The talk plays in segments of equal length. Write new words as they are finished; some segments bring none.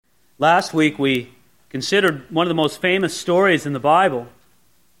Last week we considered one of the most famous stories in the Bible,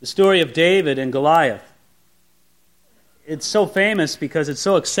 the story of David and Goliath. It's so famous because it's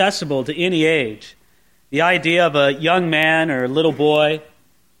so accessible to any age. The idea of a young man or a little boy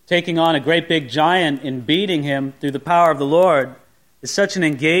taking on a great big giant and beating him through the power of the Lord is such an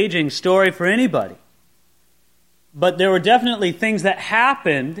engaging story for anybody. But there were definitely things that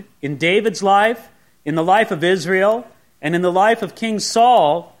happened in David's life, in the life of Israel, and in the life of King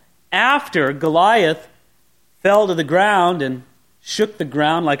Saul after Goliath fell to the ground and shook the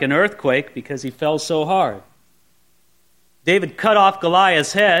ground like an earthquake because he fell so hard. David cut off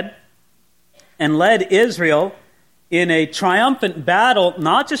Goliath's head and led Israel in a triumphant battle,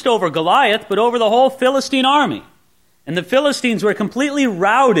 not just over Goliath, but over the whole Philistine army. And the Philistines were completely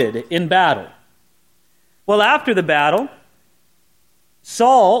routed in battle. Well, after the battle,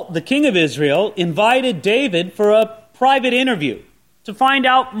 Saul, the king of Israel, invited David for a private interview to find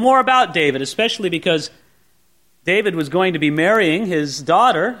out more about David, especially because David was going to be marrying his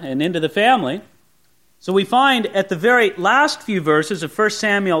daughter and into the family. So we find at the very last few verses of 1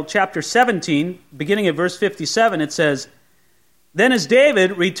 Samuel chapter 17, beginning at verse 57, it says, "Then as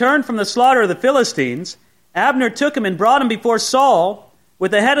David returned from the slaughter of the Philistines, Abner took him and brought him before Saul with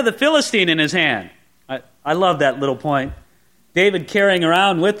the head of the Philistine in his hand." I love that little point. David carrying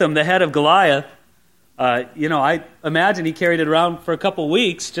around with him the head of Goliath. I imagine he carried it around for a couple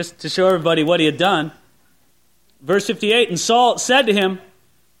weeks just to show everybody what he had done. Verse 58, "And Saul said to him,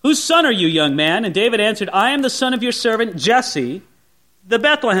 'Whose son are you, young man?' And David answered, 'I am the son of your servant Jesse, the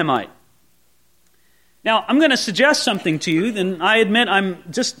Bethlehemite.'" Now, I'm going to suggest something to you, and I admit I'm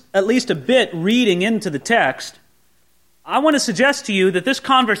just at least a bit reading into the text. I want to suggest to you that this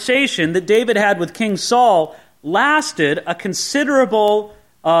conversation that David had with King Saul lasted a considerably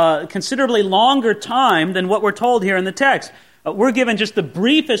longer time than what we're told here in the text. We're given just the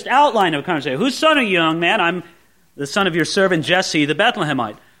briefest outline of a conversation. "Whose son are you, young man?" "I'm the son of your servant Jesse, the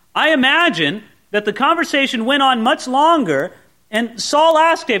Bethlehemite." I imagine that the conversation went on much longer, and Saul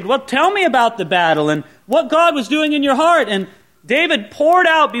asked David, "Well, tell me about the battle and what God was doing in your heart." And David poured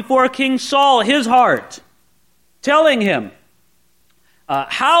out before King Saul his heart, telling him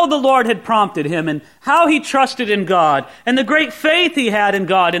how the Lord had prompted him and how he trusted in God and the great faith he had in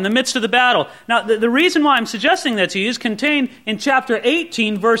God in the midst of the battle. Now, the reason why I'm suggesting that to you is contained in chapter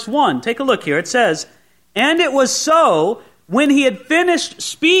 18, verse 1. Take a look here. It says, "And it was so, when he had finished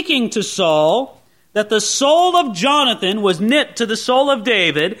speaking to Saul, that the soul of Jonathan was knit to the soul of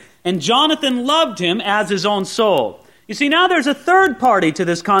David, and Jonathan loved him as his own soul." You see, now there's a third party to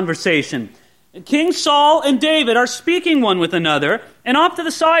this conversation. King Saul and David are speaking one with another, and off to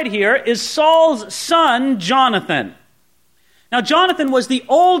the side here is Saul's son, Jonathan. Now, Jonathan was the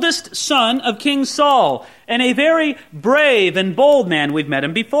oldest son of King Saul, and a very brave and bold man. We've met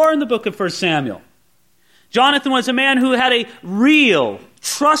him before in the book of 1 Samuel. Jonathan was a man who had a real,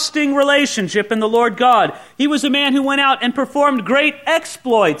 trusting relationship in the Lord God. He was a man who went out and performed great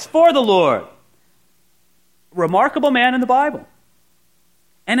exploits for the Lord. Remarkable man in the Bible.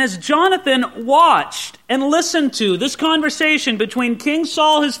 And as Jonathan watched and listened to this conversation between King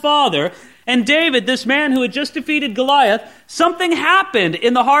Saul, his father, and David, this man who had just defeated Goliath, something happened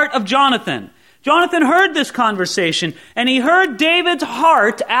in the heart of Jonathan. Jonathan heard this conversation, and he heard David's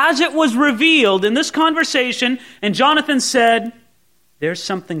heart as it was revealed in this conversation, and Jonathan said, "There's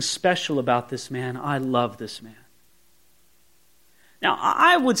something special about this man. I love this man." Now,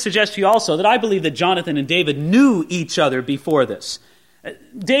 I would suggest to you also that I believe that Jonathan and David knew each other before this.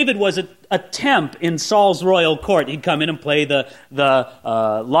 David was a temp in Saul's royal court. He'd come in and play the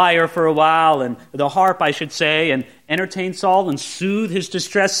lyre for a while, and the harp, I should say, and entertain Saul and soothe his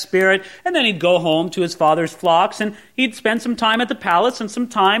distressed spirit. And then he'd go home to his father's flocks, and he'd spend some time at the palace and some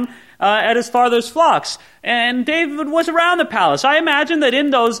time at his father's flocks. And David was around the palace. I imagine that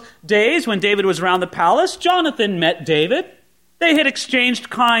in those days when David was around the palace, Jonathan met David. They had exchanged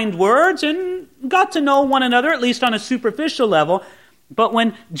kind words and got to know one another, at least on a superficial level. But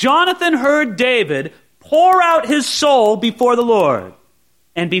when Jonathan heard David pour out his soul before the Lord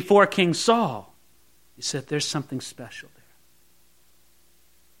and before King Saul, he said, "There's something special there."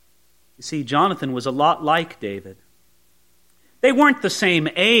 You see, Jonathan was a lot like David. They weren't the same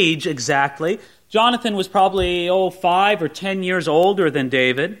age exactly. Jonathan was probably 5 or 10 years older than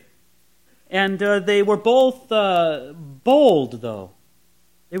David. And they were both bold, though.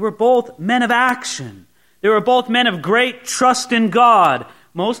 They were both men of action. They were both men of great trust in God.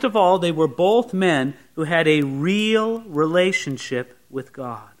 Most of all, they were both men who had a real relationship with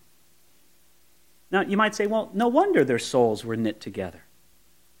God. Now, you might say, well, no wonder their souls were knit together.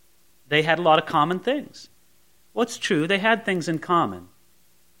 They had a lot of common things. Well, it's true, they had things in common.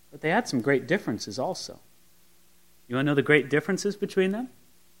 But they had some great differences also. You want to know the great differences between them?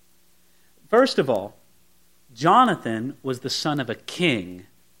 First of all, Jonathan was the son of a king,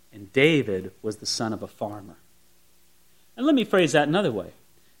 and David was the son of a farmer. And let me phrase that another way.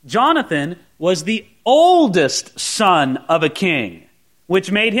 Jonathan was the oldest son of a king,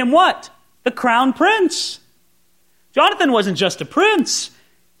 which made him what? The crown prince. Jonathan wasn't just a prince.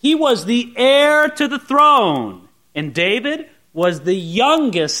 He was the heir to the throne. And David was the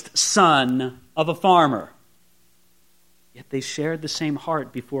youngest son of a farmer. Yet they shared the same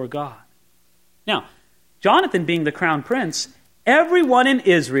heart before God. Now, Jonathan being the crown prince, everyone in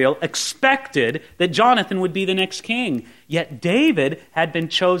Israel expected that Jonathan would be the next king. Yet David had been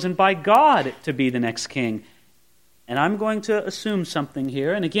chosen by God to be the next king. And I'm going to assume something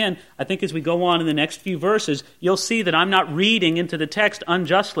here. And again, I think as we go on in the next few verses, you'll see that I'm not reading into the text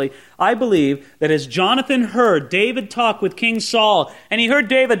unjustly. I believe that as Jonathan heard David talk with King Saul, and he heard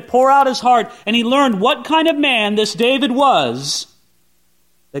David pour out his heart, and he learned what kind of man this David was,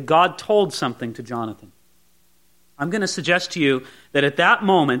 that God told something to Jonathan. I'm going to suggest to you that at that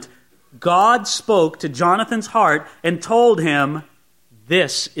moment, God spoke to Jonathan's heart and told him,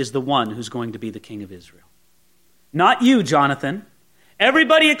 this is the one who's going to be the king of Israel. Not you, Jonathan.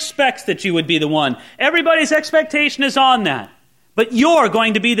 Everybody expects that you would be the one. Everybody's expectation is on that. But you're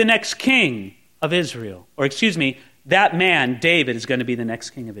going to be the next king of Israel. Or that man, David, is going to be the next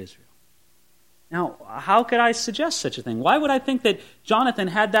king of Israel. Now, how could I suggest such a thing? Why would I think that Jonathan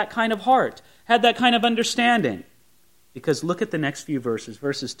had that kind of heart, had that kind of understanding? Because look at the next few verses,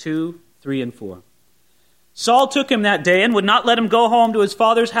 verses 2, 3, and 4. Saul took him that day and would not let him go home to his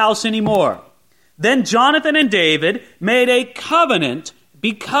father's house anymore. Then Jonathan and David made a covenant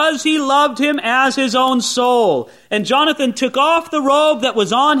because he loved him as his own soul. And Jonathan took off the robe that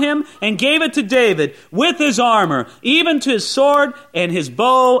was on him and gave it to David with his armor, even to his sword and his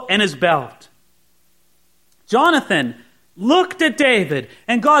bow and his belt. Jonathan looked at David,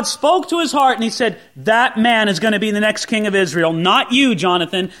 and God spoke to his heart, and he said, that man is going to be the next king of Israel, not you,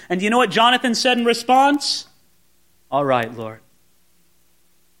 Jonathan. And do you know what Jonathan said in response? All right, Lord.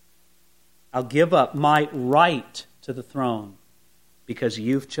 I'll give up my right to the throne because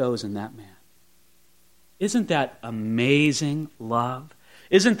you've chosen that man. Isn't that amazing love?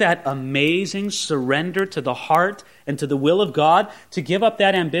 Isn't that amazing surrender to the heart and to the will of God to give up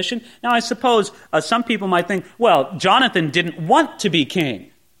that ambition? Now, I suppose some people might think, well, Jonathan didn't want to be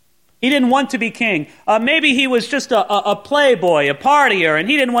king. He didn't want to be king. Maybe he was just a playboy, a partier, and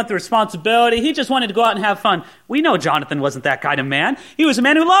he didn't want the responsibility. He just wanted to go out and have fun. We know Jonathan wasn't that kind of man. He was a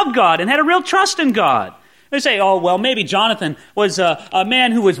man who loved God and had a real trust in God. They say, oh, well, maybe Jonathan was a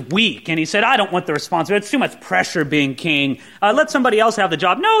man who was weak, and he said, I don't want the responsibility. It's too much pressure being king. Let somebody else have the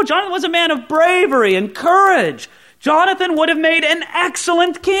job. No, Jonathan was a man of bravery and courage. Jonathan would have made an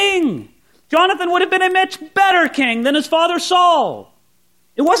excellent king. Jonathan would have been a much better king than his father Saul.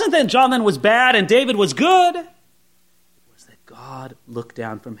 It wasn't that Jonathan was bad and David was good. It was that God looked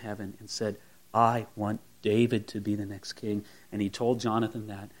down from heaven and said, I want David to be the next king. And he told Jonathan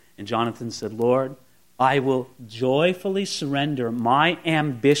that. And Jonathan said, Lord, I will joyfully surrender my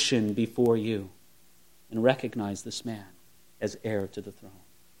ambition before you and recognize this man as heir to the throne.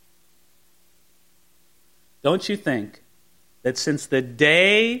 Don't you think that since the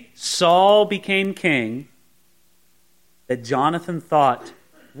day Saul became king, that Jonathan thought,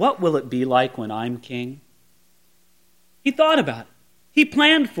 what will it be like when I'm king? He thought about it. He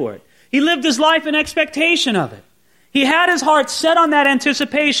planned for it. He lived his life in expectation of it. He had his heart set on that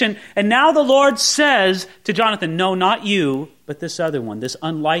anticipation, and now the Lord says to Jonathan, no, not you, but this other one, this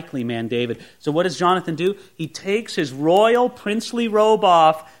unlikely man, David. So what does Jonathan do? He takes his royal princely robe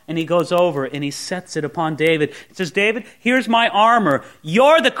off, and he goes over, and he sets it upon David. He says, David, here's my armor.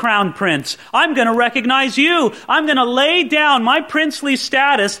 You're the crown prince. I'm going to recognize you. I'm going to lay down my princely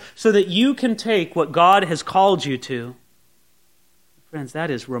status so that you can take what God has called you to. Friends,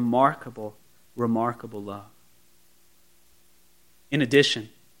 that is remarkable, remarkable love. In addition,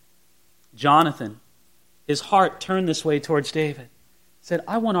 Jonathan, his heart turned this way towards David. He said,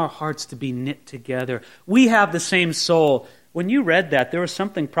 I want our hearts to be knit together. We have the same soul. When you read that, there was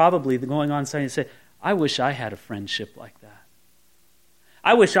something probably going on inside. You said, I wish I had a friendship like that.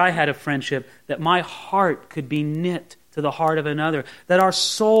 I wish I had a friendship that my heart could be knit to the heart of another, that our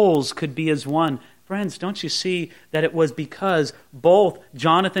souls could be as one. Friends, don't you see that it was because both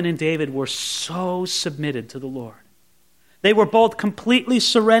Jonathan and David were so submitted to the Lord? They were both completely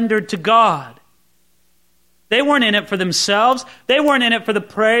surrendered to God. They weren't in it for themselves. They weren't in it for the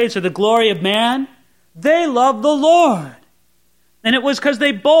praise or the glory of man. They loved the Lord. And it was because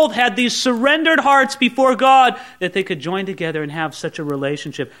they both had these surrendered hearts before God that they could join together and have such a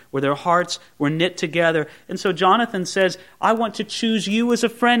relationship where their hearts were knit together. And so Jonathan says, I want to choose you as a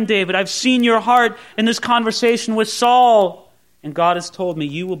friend, David. I've seen your heart in this conversation with Saul. And God has told me,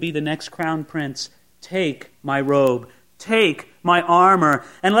 you will be the next crown prince. Take my robe. Take my armor.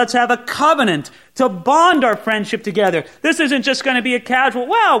 And let's have a covenant to bond our friendship together. This isn't just going to be a casual,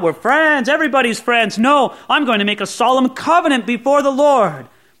 well, we're friends, everybody's friends. No, I'm going to make a solemn covenant before the Lord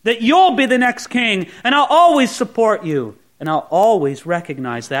that you'll be the next king, and I'll always support you, and I'll always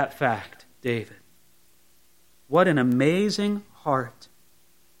recognize that fact, David. What an amazing heart,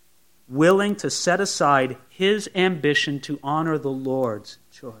 willing to set aside his ambition to honor the Lord's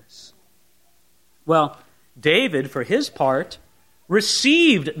choice. Well, David, for his part,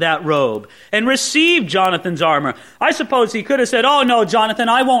 received that robe and received Jonathan's armor. I suppose he could have said, oh no, Jonathan,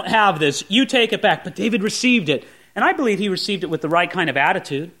 I won't have this. You take it back. But David received it. And I believe he received it with the right kind of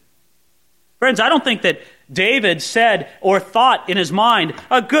attitude. Friends, I don't think that David said or thought in his mind,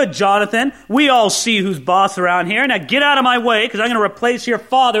 oh, good, Jonathan, we all see who's boss around here. Now get out of my way because I'm going to replace your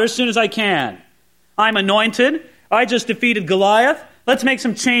father as soon as I can. I'm anointed. I just defeated Goliath. Let's make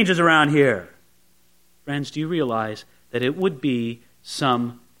some changes around here. Friends, do you realize that it would be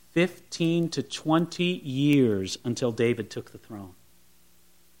some 15 to 20 years until David took the throne?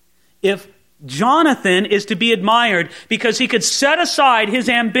 If Jonathan is to be admired because he could set aside his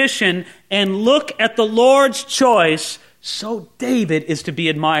ambition and look at the Lord's choice, so David is to be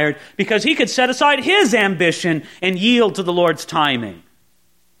admired because he could set aside his ambition and yield to the Lord's timing.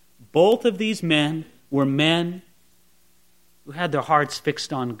 Both of these men were men who had their hearts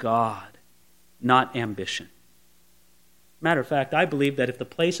fixed on God, not ambition. Matter of fact, I believe that if the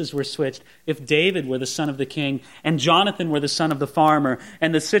places were switched, if David were the son of the king and Jonathan were the son of the farmer,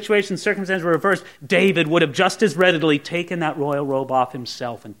 and the situation and circumstances were reversed, David would have just as readily taken that royal robe off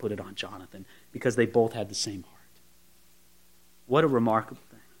himself and put it on Jonathan, because they both had the same heart. What a remarkable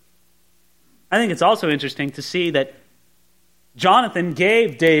thing. I think it's also interesting to see that Jonathan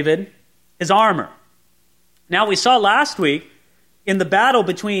gave David his armor. Now, we saw last week in the battle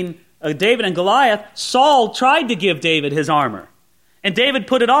between David and Goliath, Saul tried to give David his armor. And David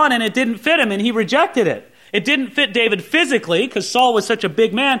put it on and it didn't fit him and he rejected it. It didn't fit David physically because Saul was such a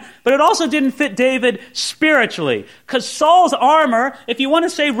big man, but it also didn't fit David spiritually because Saul's armor, if you want to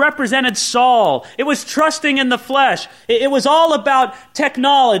say, represented Saul. It was trusting in the flesh. It was all about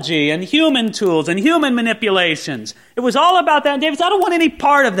technology and human tools and human manipulations. It was all about that. And David said, I don't want any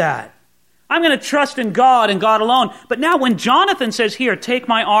part of that. I'm going to trust in God and God alone. But now when Jonathan says, here, take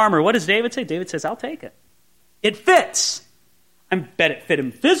my armor, what does David say? David says, I'll take it. It fits. I bet it fit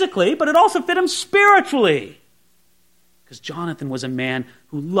him physically, but it also fit him spiritually. Because Jonathan was a man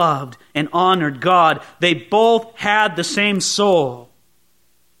who loved and honored God. They both had the same soul.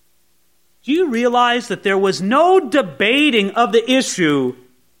 Do you realize that there was no debating of the issue,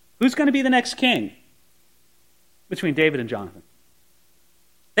 who's going to be the next king, between David and Jonathan?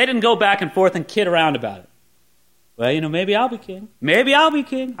 They didn't go back and forth and kid around about it. Well, maybe I'll be king. Maybe I'll be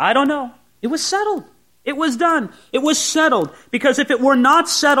king. I don't know. It was settled. It was done. It was settled. Because if it were not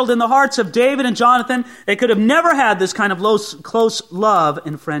settled in the hearts of David and Jonathan, they could have never had this kind of close love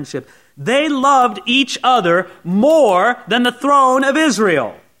and friendship. They loved each other more than the throne of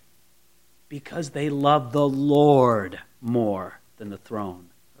Israel. Because they loved the Lord more than the throne.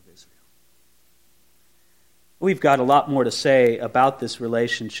 We've got a lot more to say about this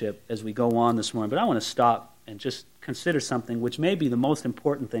relationship as we go on this morning, but I want to stop and just consider something which may be the most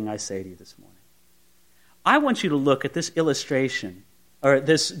important thing I say to you this morning. I want you to look at this illustration, or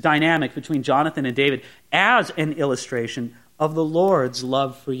this dynamic between Jonathan and David, as an illustration of the Lord's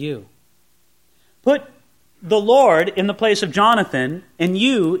love for you. Put the Lord in the place of Jonathan and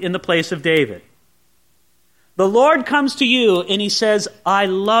you in the place of David. The Lord comes to you and he says, I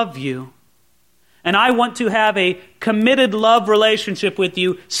love you. And I want to have a committed love relationship with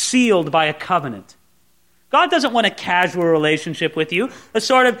you sealed by a covenant. God doesn't want a casual relationship with you, a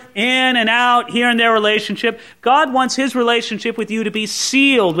sort of in and out, here and there relationship. God wants his relationship with you to be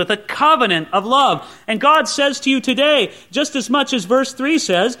sealed with a covenant of love. And God says to you today, just as much as verse 3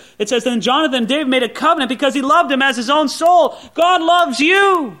 says, it says, then Jonathan and David made a covenant because he loved him as his own soul. God loves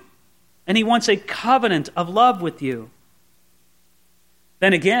you. And he wants a covenant of love with you.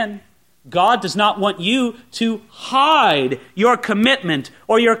 Then again, God does not want you to hide your commitment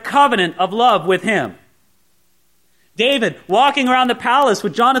or your covenant of love with him. David walking around the palace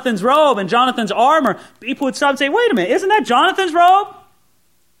with Jonathan's robe and Jonathan's armor, people would stop and say, wait a minute, isn't that Jonathan's robe?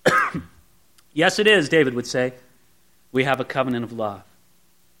 Yes, it is, David would say. We have a covenant of love.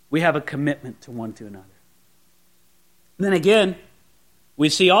 We have a commitment to one to another. And then again, We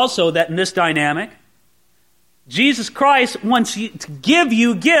see also that in this dynamic, Jesus Christ wants to give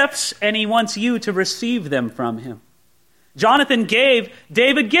you gifts, and he wants you to receive them from him. Jonathan gave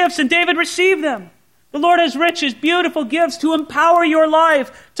David gifts, and David received them. The Lord has riches, beautiful gifts to empower your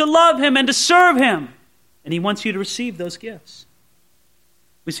life, to love him and to serve him. And he wants you to receive those gifts.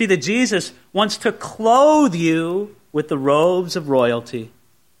 We see that Jesus wants to clothe you with the robes of royalty.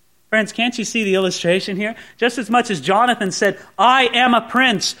 Friends, can't you see the illustration here? Just as much as Jonathan said, I am a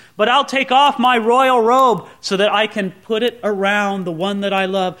prince, but I'll take off my royal robe so that I can put it around the one that I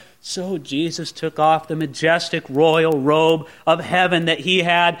love. So Jesus took off the majestic royal robe of heaven that he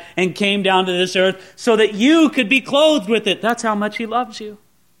had and came down to this earth so that you could be clothed with it. That's how much he loves you.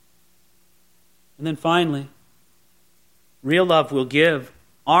 And then finally, real love will give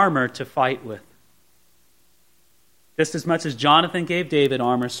armor to fight with. Just as much as Jonathan gave David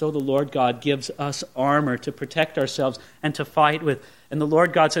armor, so the Lord God gives us armor to protect ourselves and to fight with. And the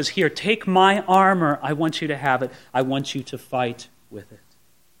Lord God says, here, take my armor. I want you to have it. I want you to fight with it.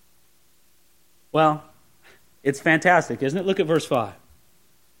 Well, it's fantastic, isn't it? Look at verse 5.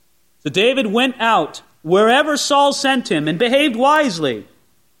 So David went out wherever Saul sent him and behaved wisely.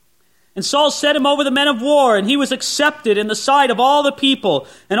 And Saul set him over the men of war, and he was accepted in the sight of all the people,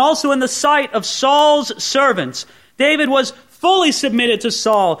 and also in the sight of Saul's servants. David was fully submitted to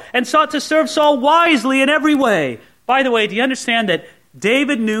Saul and sought to serve Saul wisely in every way. By the way, do you understand that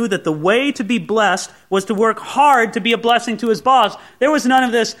David knew that the way to be blessed was to work hard to be a blessing to his boss? There was none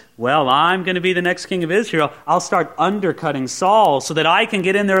of this, well, I'm going to be the next king of Israel. I'll start undercutting Saul so that I can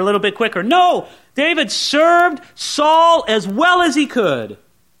get in there a little bit quicker. No, David served Saul as well as he could.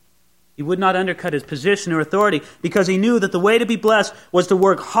 He would not undercut his position or authority because he knew that the way to be blessed was to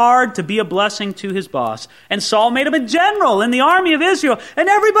work hard to be a blessing to his boss. And Saul made him a general in the army of Israel, and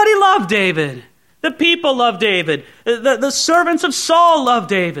everybody loved David. The people loved David. The servants of Saul loved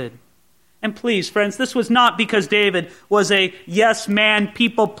David. And please, friends, this was not because David was a yes man,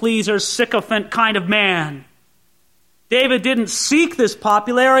 people pleaser, sycophant kind of man. David didn't seek this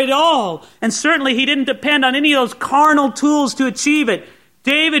popularity at all, and certainly he didn't depend on any of those carnal tools to achieve it.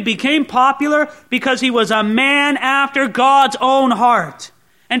 David became popular because he was a man after God's own heart.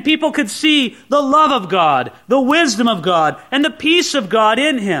 And people could see the love of God, the wisdom of God, and the peace of God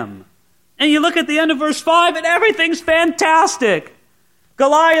in him. And you look at the end of verse 5 and everything's fantastic.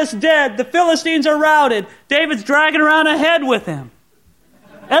 Goliath's dead. The Philistines are routed. David's dragging around a head with him.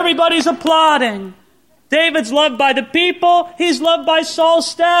 Everybody's applauding. David's loved by the people. He's loved by Saul's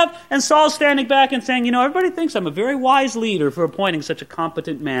staff. And Saul's standing back and saying, everybody thinks I'm a very wise leader for appointing such a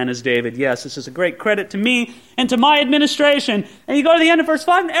competent man as David. Yes, this is a great credit to me and to my administration. And you go to the end of verse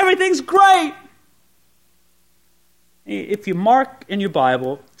 5 and everything's great. If you mark in your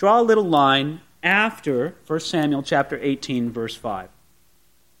Bible, draw a little line after 1 Samuel chapter 18, verse 5.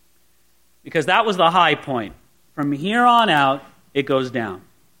 Because that was the high point. From here on out, it goes down.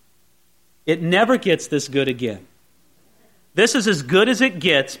 It never gets this good again. This is as good as it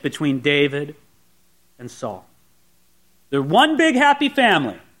gets between David and Saul. They're one big happy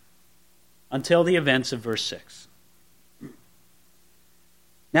family until the events of verse 6.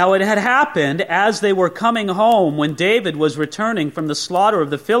 Now it had happened as they were coming home when David was returning from the slaughter of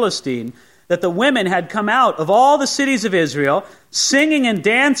the Philistine that the women had come out of all the cities of Israel singing and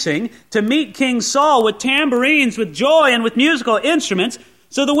dancing to meet King Saul with tambourines, with joy, and with musical instruments.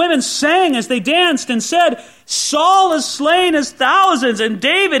 So the women sang as they danced and said, Saul has slain his thousands and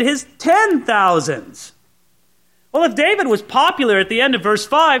David his 10,000s. Well, if David was popular at the end of verse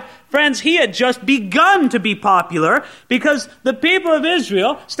 5, friends, he had just begun to be popular because the people of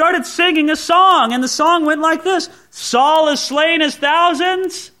Israel started singing a song, and the song went like this: Saul has slain his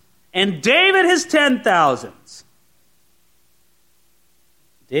thousands and David his 10,000s.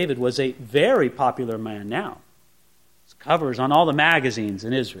 David was a very popular man now. Covers on all the magazines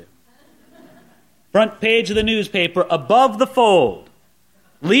in Israel. Front page of the newspaper, above the fold,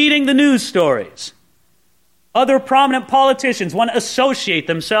 leading the news stories. Other prominent politicians want to associate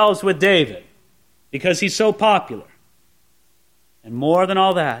themselves with David because he's so popular. And more than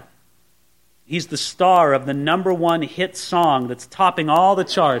all that, he's the star of the #1 hit song that's topping all the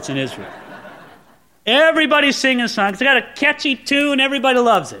charts in Israel. Everybody's singing a song. It's got a catchy tune. Everybody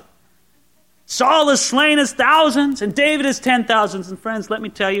loves it. Saul has slain his thousands, and David his 10,000s. And friends, let me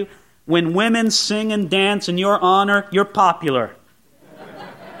tell you, when women sing and dance in your honor, you're popular.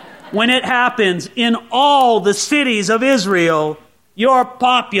 When it happens in all the cities of Israel, you're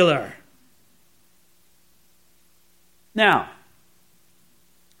popular. Now,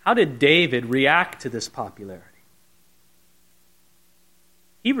 how did David react to this popularity?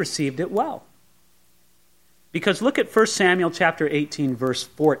 He received it well. Because look at 1 Samuel chapter 18, verse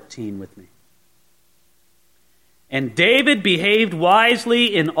 14 with me. And David behaved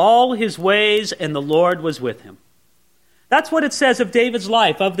wisely in all his ways, and the Lord was with him. That's what it says of David's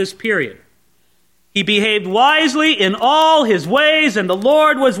life, of this period. He behaved wisely in all his ways, and the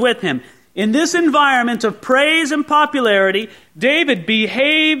Lord was with him. In this environment of praise and popularity, David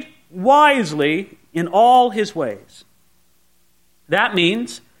behaved wisely in all his ways. That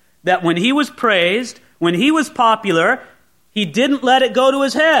means that when he was praised, when he was popular, he didn't let it go to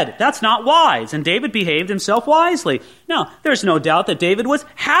his head. That's not wise, and David behaved himself wisely. Now, there's no doubt that David was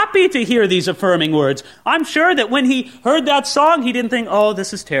happy to hear these affirming words. I'm sure that when he heard that song, he didn't think, oh,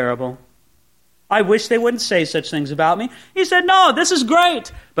 this is terrible. I wish they wouldn't say such things about me. He said, no, this is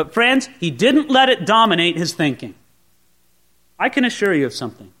great. But friends, he didn't let it dominate his thinking. I can assure you of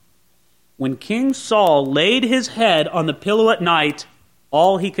something. When King Saul laid his head on the pillow at night,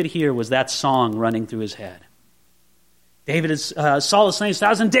 all he could hear was that song running through his head. Saul is slain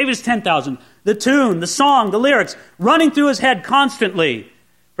 1,000, David is 10,000. The tune, the song, the lyrics, running through his head constantly.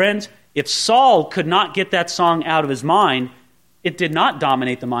 Friends, if Saul could not get that song out of his mind, it did not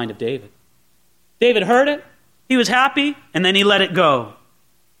dominate the mind of David. David heard it, he was happy, and then he let it go.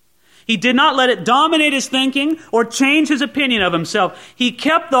 He did not let it dominate his thinking or change his opinion of himself. He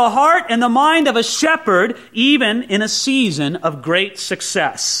kept the heart and the mind of a shepherd even in a season of great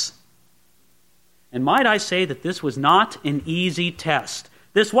success. And might I say that this was not an easy test.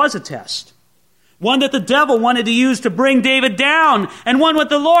 This was a test. One that the devil wanted to use to bring David down, and one that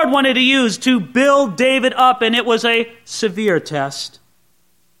the Lord wanted to use to build David up, and it was a severe test.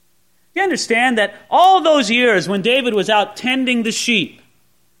 You understand that all those years when David was out tending the sheep,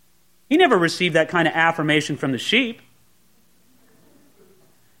 he never received that kind of affirmation from the sheep.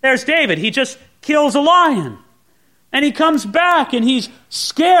 There's David. He just kills a lion. And he comes back and he's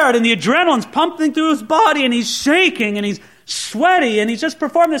scared and the adrenaline's pumping through his body and he's shaking and he's sweaty and he's just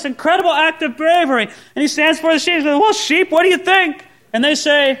performed this incredible act of bravery. And he stands before the sheep and says, well, sheep, what do you think? And they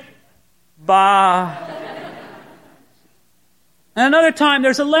say, bah. And another time,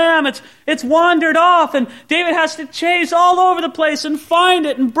 there's a lamb, it's wandered off, and David has to chase all over the place and find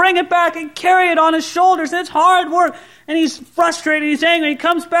it and bring it back and carry it on his shoulders, and it's hard work, and he's frustrated, he's angry, he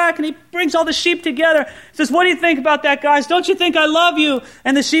comes back and he brings all the sheep together, he says, what do you think about that, guys? Don't you think I love you?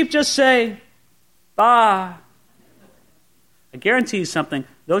 And the sheep just say, bah. I guarantee you something,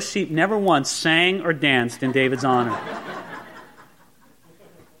 those sheep never once sang or danced in David's honor.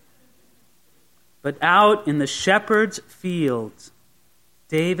 But out in the shepherd's fields,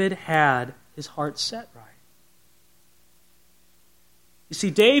 David had his heart set right. You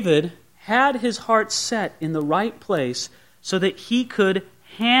see, David had his heart set in the right place so that he could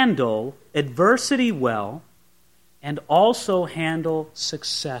handle adversity well and also handle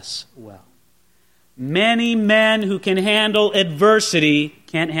success well. Many men who can handle adversity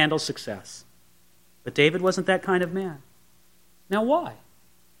can't handle success. But David wasn't that kind of man. Now, why?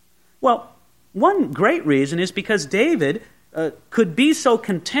 Well, one great reason is because David could be so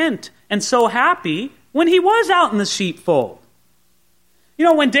content and so happy when he was out in the sheepfold. You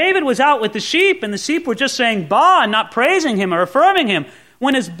know, when David was out with the sheep and the sheep were just saying bah and not praising him or affirming him,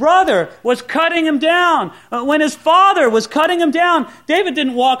 when his brother was cutting him down, when his father was cutting him down, David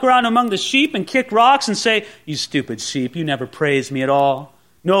didn't walk around among the sheep and kick rocks and say, you stupid sheep, you never praised me at all.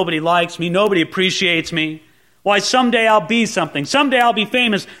 Nobody likes me, nobody appreciates me. Why, someday I'll be something. Someday I'll be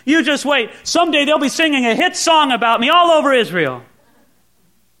famous. You just wait. Someday they'll be singing a hit song about me all over Israel.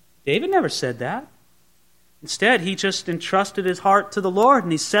 David never said that. Instead, he just entrusted his heart to the Lord,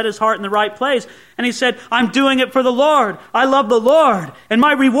 and he set his heart in the right place. And he said, I'm doing it for the Lord. I love the Lord, and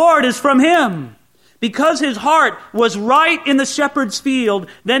my reward is from him. Because his heart was right in the shepherd's field,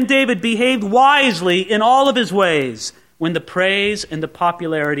 then David behaved wisely in all of his ways when the praise and the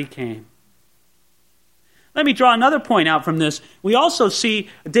popularity came. Let me draw another point out from this. We also see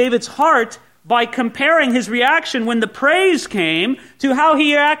David's heart by comparing his reaction when the praise came to how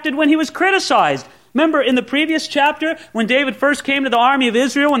he acted when he was criticized. Remember in the previous chapter when David first came to the army of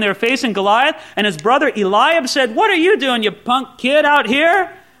Israel when they were facing Goliath and his brother Eliab said, what are you doing, you punk kid out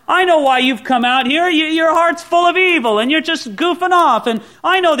here? I know why you've come out here. Your heart's full of evil and you're just goofing off. And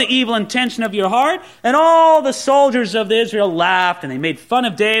I know the evil intention of your heart. And all the soldiers of Israel laughed and they made fun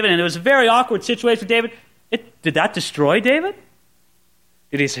of David and it was a very awkward situation for David. Did that destroy David?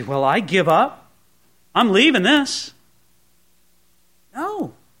 Did he say, well, I give up. I'm leaving this.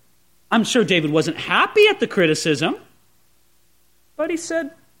 No. I'm sure David wasn't happy at the criticism. But he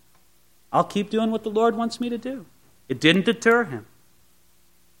said, I'll keep doing what the Lord wants me to do. It didn't deter him.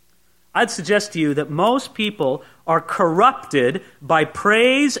 I'd suggest to you that most people are corrupted by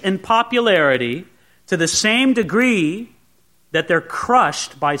praise and popularity to the same degree that they're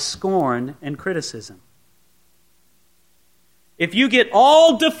crushed by scorn and criticism. If you get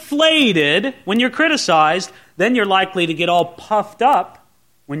all deflated when you're criticized, then you're likely to get all puffed up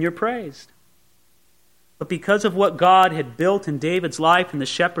when you're praised. But because of what God had built in David's life in the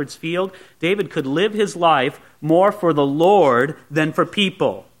shepherd's field, David could live his life more for the Lord than for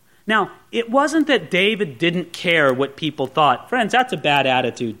people. Now, it wasn't that David didn't care what people thought. Friends, that's a bad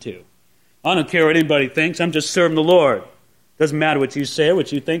attitude too. I don't care what anybody thinks. I'm just serving the Lord. Doesn't matter what you say or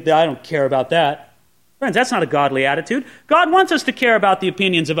what you think. I don't care about that. Friends, that's not a godly attitude. God wants us to care about the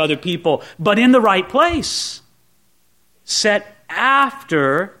opinions of other people, but in the right place. Set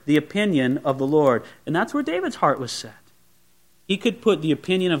after the opinion of the Lord. And that's where David's heart was set. He could put the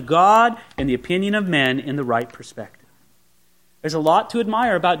opinion of God and the opinion of men in the right perspective. There's a lot to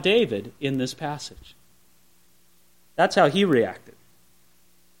admire about David in this passage. That's how he reacted.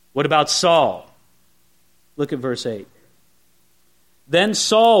 What about Saul? Look at verse 8. Then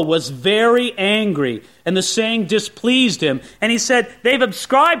Saul was very angry, and the saying displeased him. And he said, they've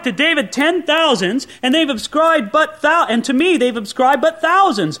ascribed to David 10,000s, and they've ascribed and to me they've ascribed but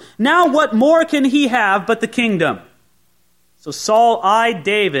thousands. Now what more can he have but the kingdom? So Saul eyed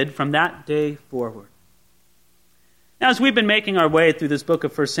David from that day forward. Now, as we've been making our way through this book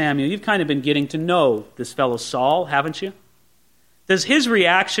of 1 Samuel, you've kind of been getting to know this fellow Saul, haven't you? Does his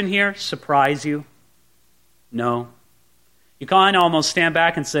reaction here surprise you? No. You kind of almost stand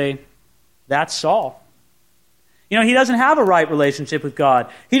back and say, that's Saul. You know, he doesn't have a right relationship with God.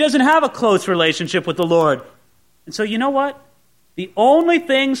 He doesn't have a close relationship with the Lord. And so you know what? The only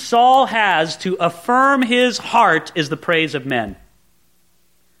thing Saul has to affirm his heart is the praise of men.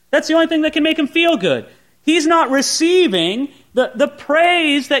 That's the only thing that can make him feel good. He's not receiving the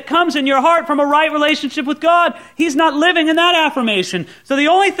praise that comes in your heart from a right relationship with God. He's not living in that affirmation. So the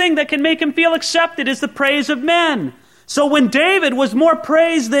only thing that can make him feel accepted is the praise of men. So when David was more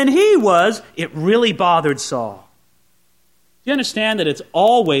praised than he was, it really bothered Saul. Do you understand that it's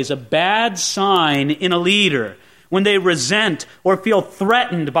always a bad sign in a leader when they resent or feel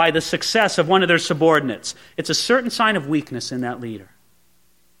threatened by the success of one of their subordinates? It's a certain sign of weakness in that leader.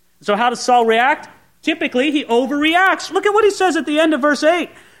 So how does Saul react? Typically, he overreacts. Look at what he says at the end of verse 8.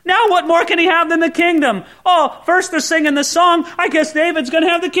 Now what more can he have than the kingdom? Oh, first they're singing this song. I guess David's going to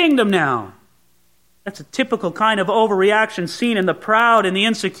have the kingdom now. That's a typical kind of overreaction seen in the proud and the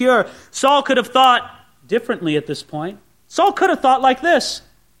insecure. Saul could have thought differently at this point. Saul could have thought like this.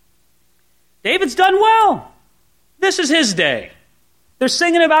 David's done well. This is his day. They're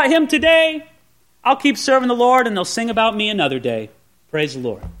singing about him today. I'll keep serving the Lord and they'll sing about me another day. Praise the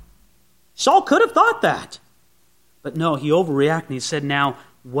Lord. Saul could have thought that. But no, he overreacted and he said, now,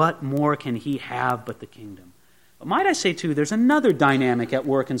 what more can he have but the kingdom? But might I say, too, there's another dynamic at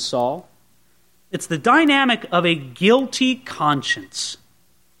work in Saul. It's the dynamic of a guilty conscience.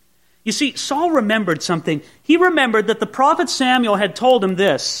 You see, Saul remembered something. He remembered that the prophet Samuel had told him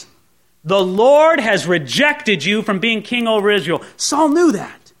this. The Lord has rejected you from being king over Israel. Saul knew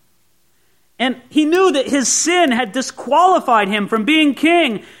that. And he knew that his sin had disqualified him from being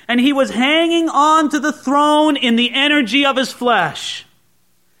king. And he was hanging on to the throne in the energy of his flesh.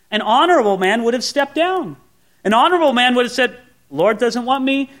 An honorable man would have stepped down. An honorable man would have said, Lord doesn't want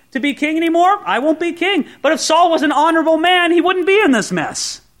me to be king anymore. I won't be king. But if Saul was an honorable man, he wouldn't be in this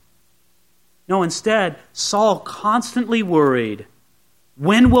mess. No, instead, Saul constantly worried,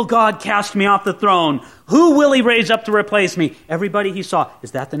 when will God cast me off the throne? Who will he raise up to replace me? Everybody he saw,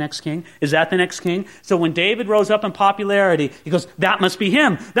 is that the next king? Is that the next king? So when David rose up in popularity, he goes, that must be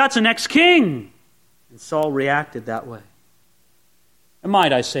him. That's the next king. And Saul reacted that way. And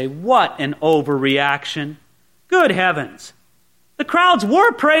might I say, what an overreaction. Good heavens. The crowds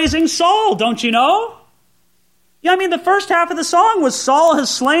were praising Saul, don't you know? Yeah, I mean, the first half of the song was Saul has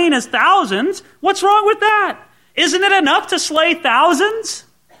slain his thousands. What's wrong with that? Isn't it enough to slay thousands?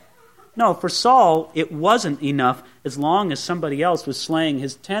 No, for Saul, it wasn't enough as long as somebody else was slaying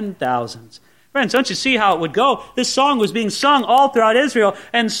his 10,000s. Friends, don't you see how it would go? This song was being sung all throughout Israel,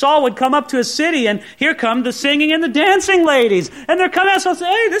 and Saul would come up to a city, and here come the singing and the dancing ladies. And they're coming out and say,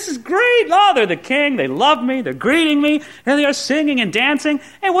 hey, this is great. Oh, they're the king. They love me. They're greeting me. And they are singing and dancing.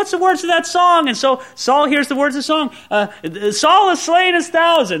 Hey, what's the words of that song? And so Saul hears the words of the song. Saul has slain his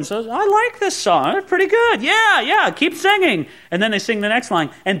thousands. So I like this song. It's pretty good. Yeah, keep singing. And then they sing the next line.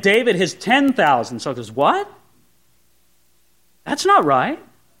 And David his 10,000. So he goes, what? That's not right.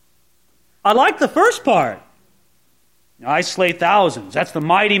 I like the first part. I slay thousands. That's the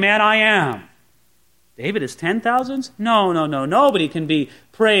mighty man I am. David is 10,000s? No. Nobody can be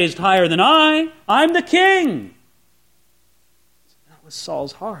praised higher than I. I'm the king. That was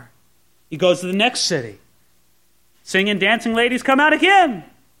Saul's heart. He goes to the next city. Singing, dancing ladies come out again.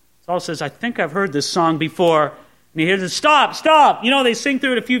 Saul says, I think I've heard this song before. And he hears it, stop, stop. You know, they sing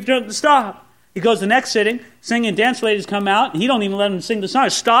through it a few times, stop. He goes to the next sitting, singing, dance ladies come out, and he don't even let them sing the song.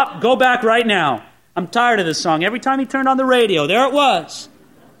 Stop, go back right now. I'm tired of this song. Every time he turned on the radio, there it was.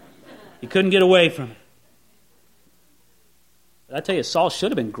 He couldn't get away from it. But I tell you, Saul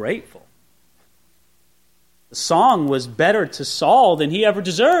should have been grateful. The song was better to Saul than he ever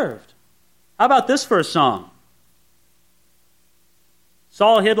deserved. How about this for a song?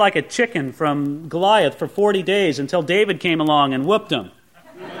 Saul hid like a chicken from Goliath for 40 days until David came along and whooped him.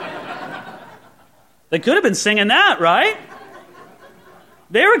 They could have been singing that, right?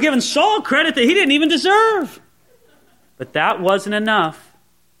 They were giving Saul credit that he didn't even deserve. But that wasn't enough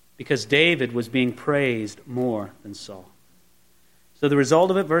because David was being praised more than Saul. So the result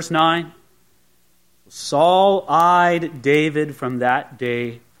of it, verse 9, Saul eyed David from that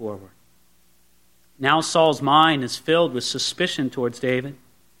day forward. Now Saul's mind is filled with suspicion towards David.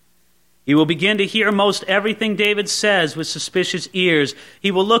 He will begin to hear most everything David says with suspicious ears. He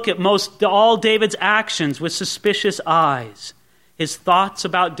will look at most all David's actions with suspicious eyes. His thoughts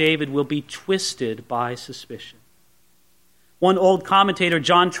about David will be twisted by suspicion. One old commentator,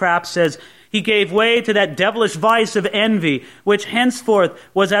 John Trapp, says, he gave way to that devilish vice of envy, which henceforth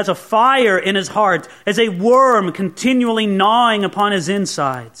was as a fire in his heart, as a worm continually gnawing upon his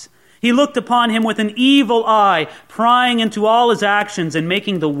insides. He looked upon him with an evil eye, prying into all his actions and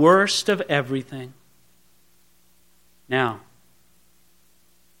making the worst of everything. Now,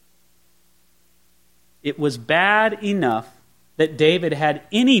 it was bad enough that David had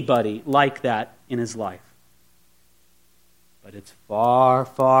anybody like that in his life. But it's far,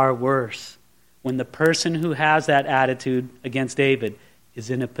 far worse when the person who has that attitude against David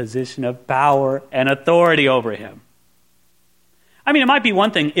is in a position of power and authority over him. I mean, it might be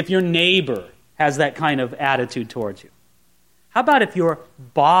one thing if your neighbor has that kind of attitude towards you. How about if your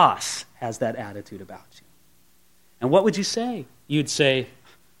boss has that attitude about you? And what would you say? You'd say,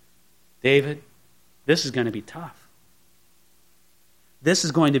 David, this is going to be tough. This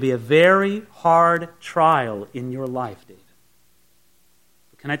is going to be a very hard trial in your life, David.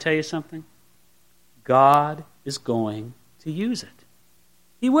 But can I tell you something? God is going to use it.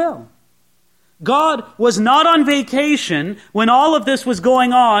 He will. God was not on vacation when all of this was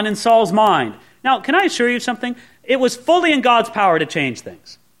going on in Saul's mind. Now, can I assure you something? It was fully in God's power to change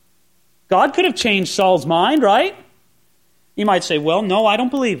things. God could have changed Saul's mind, right? You might say, well, no, I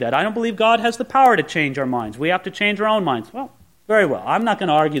don't believe that. I don't believe God has the power to change our minds. We have to change our own minds. Well, very well. I'm not going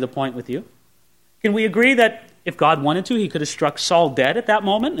to argue the point with you. Can we agree that if God wanted to, he could have struck Saul dead at that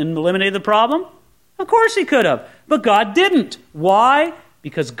moment and eliminated the problem? Of course he could have. But God didn't. Why?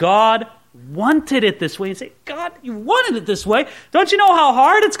 Because God wanted it this way. And say, God, you wanted it this way. Don't you know how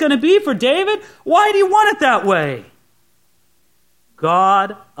hard it's going to be for David? Why do you want it that way?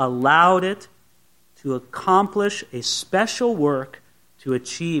 God allowed it to accomplish a special work to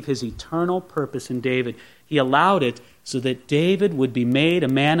achieve his eternal purpose in David. He allowed it so that David would be made a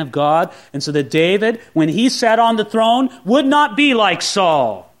man of God, and so that David, when he sat on the throne, would not be like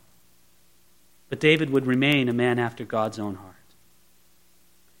Saul. But David would remain a man after God's own heart.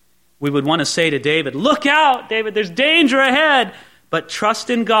 We would want to say to David, look out, David, there's danger ahead. But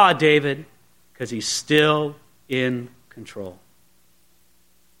trust in God, David, because he's still in control.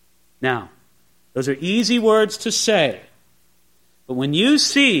 Now, those are easy words to say. But when you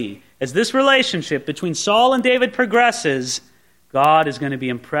see, as this relationship between Saul and David progresses, God is going to be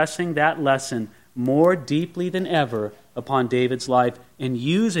impressing that lesson more deeply than ever upon David's life and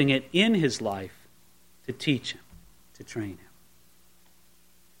using it in his life to teach him, to train him.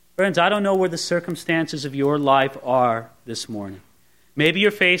 Friends, I don't know where the circumstances of your life are this morning. Maybe you're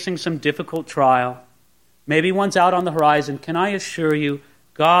facing some difficult trial. Maybe one's out on the horizon. Can I assure you,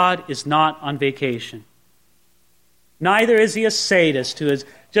 God is not on vacation. Neither is he a sadist who has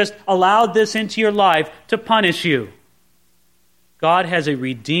just allowed this into your life to punish you. God has a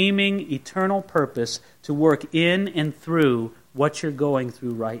redeeming, eternal purpose to work in and through what you're going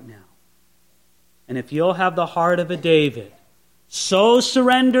through right now. And if you'll have the heart of a David, so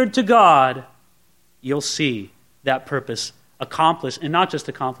surrendered to God, you'll see that purpose accomplished, and not just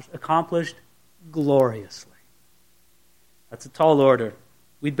accomplished gloriously. That's a tall order.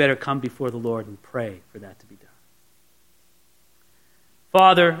 We'd better come before the Lord and pray for that to be done.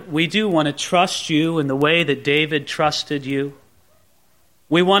 Father, we do want to trust you in the way that David trusted you.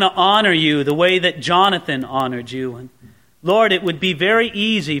 We want to honor you the way that Jonathan honored you. And Lord, it would be very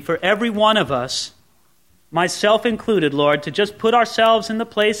easy for every one of us, myself included, Lord, to just put ourselves in the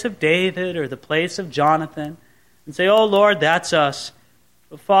place of David or the place of Jonathan and say, oh, Lord, that's us.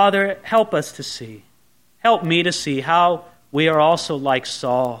 But Father, help us to see. Help me to see how we are also like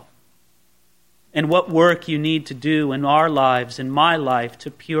Saul, and what work you need to do in our lives, in my life,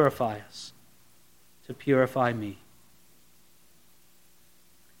 to purify us, to purify me.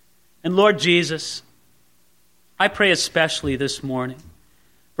 And Lord Jesus, I pray especially this morning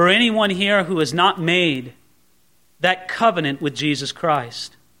for anyone here who has not made that covenant with Jesus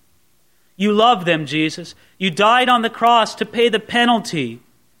Christ. You love them, Jesus. You died on the cross to pay the penalty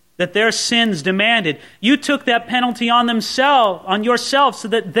that their sins demanded. You took that penalty on yourself so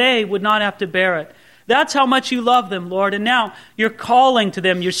that they would not have to bear it. That's how much you love them, Lord. And now you're calling to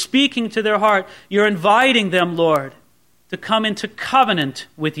them, you're speaking to their heart, you're inviting them, Lord, to come into covenant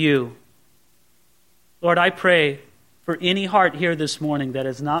with you. Lord, I pray for any heart here this morning that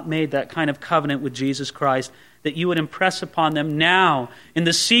has not made that kind of covenant with Jesus Christ, that you would impress upon them now in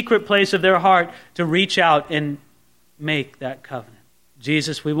the secret place of their heart to reach out and make that covenant.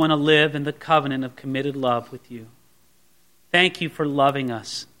 Jesus, we want to live in the covenant of committed love with you. Thank you for loving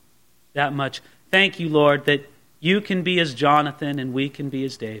us that much. Thank you, Lord, that you can be as Jonathan and we can be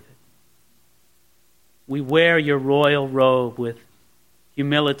as David. We wear your royal robe with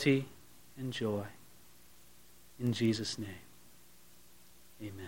humility and joy. In Jesus' name, amen.